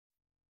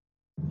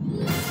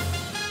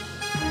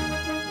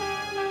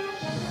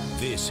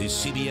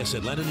This is CBS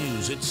Atlanta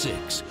News at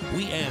 6.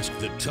 We ask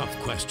the tough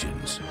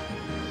questions.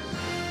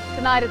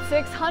 Tonight at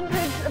 6,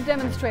 hundreds of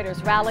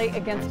demonstrators rally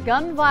against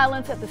gun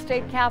violence at the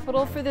state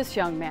capitol for this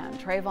young man,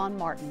 Trayvon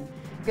Martin.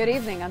 Good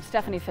evening, I'm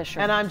Stephanie Fisher.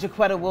 And I'm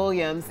Jaquetta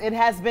Williams. It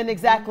has been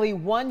exactly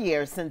 1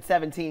 year since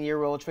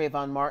 17-year-old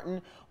Trayvon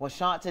Martin was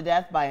shot to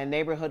death by a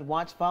neighborhood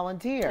watch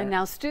volunteer. And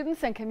now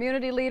students and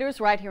community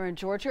leaders right here in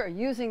Georgia are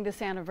using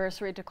this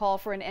anniversary to call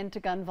for an end to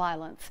gun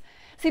violence.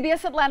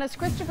 CBS Atlanta's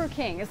Christopher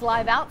King is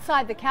live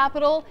outside the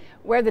Capitol,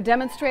 where the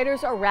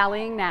demonstrators are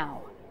rallying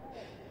now.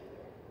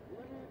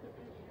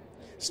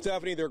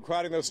 Stephanie, they're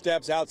crowding those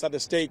steps outside the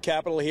state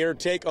capitol here.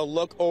 Take a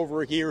look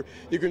over here.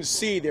 You can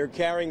see they're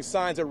carrying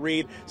signs that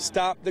read,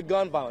 "Stop the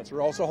gun violence."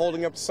 They're also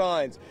holding up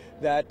signs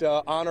that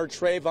honor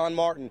Trayvon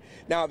Martin.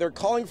 Now, they're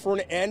calling for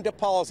an end to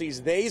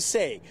policies they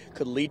say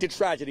could lead to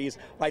tragedies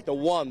like the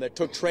one that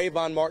took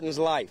Trayvon Martin's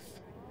life.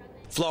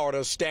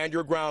 Florida's Stand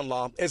Your Ground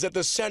law is at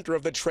the center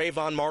of the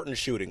Trayvon Martin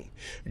shooting.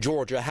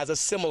 Georgia has a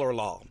similar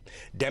law.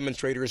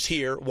 Demonstrators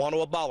here want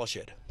to abolish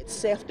it.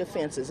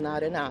 Self-defense is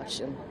not an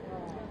option.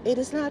 It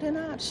is not an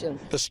option.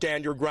 The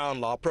Stand Your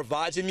Ground law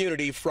provides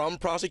immunity from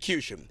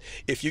prosecution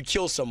if you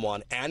kill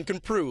someone and can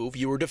prove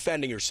you were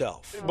defending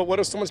yourself. But what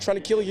if someone's trying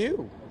to kill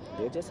you?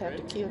 They just have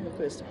to kill me,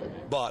 Christopher.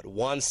 But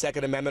one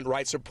Second Amendment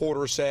rights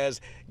supporter says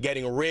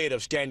getting rid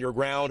of Stand Your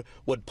Ground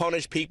would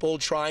punish people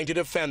trying to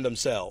defend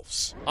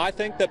themselves. I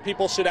think that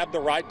people should have the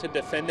right to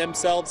defend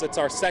themselves. It's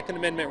our Second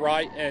Amendment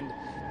right, and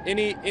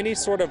any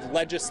sort of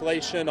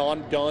legislation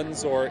on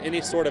guns or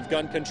any sort of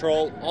gun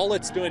control, all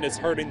it's doing is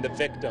hurting the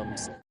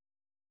victims.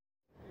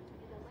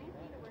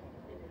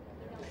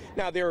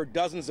 Now, there are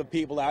dozens of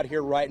people out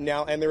here right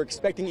now, and they're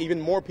expecting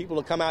even more people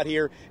to come out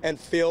here and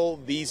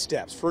fill these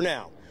steps. For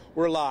now,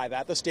 we're live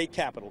at the state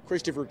capitol.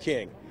 Christopher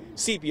King,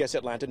 CBS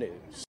Atlanta News.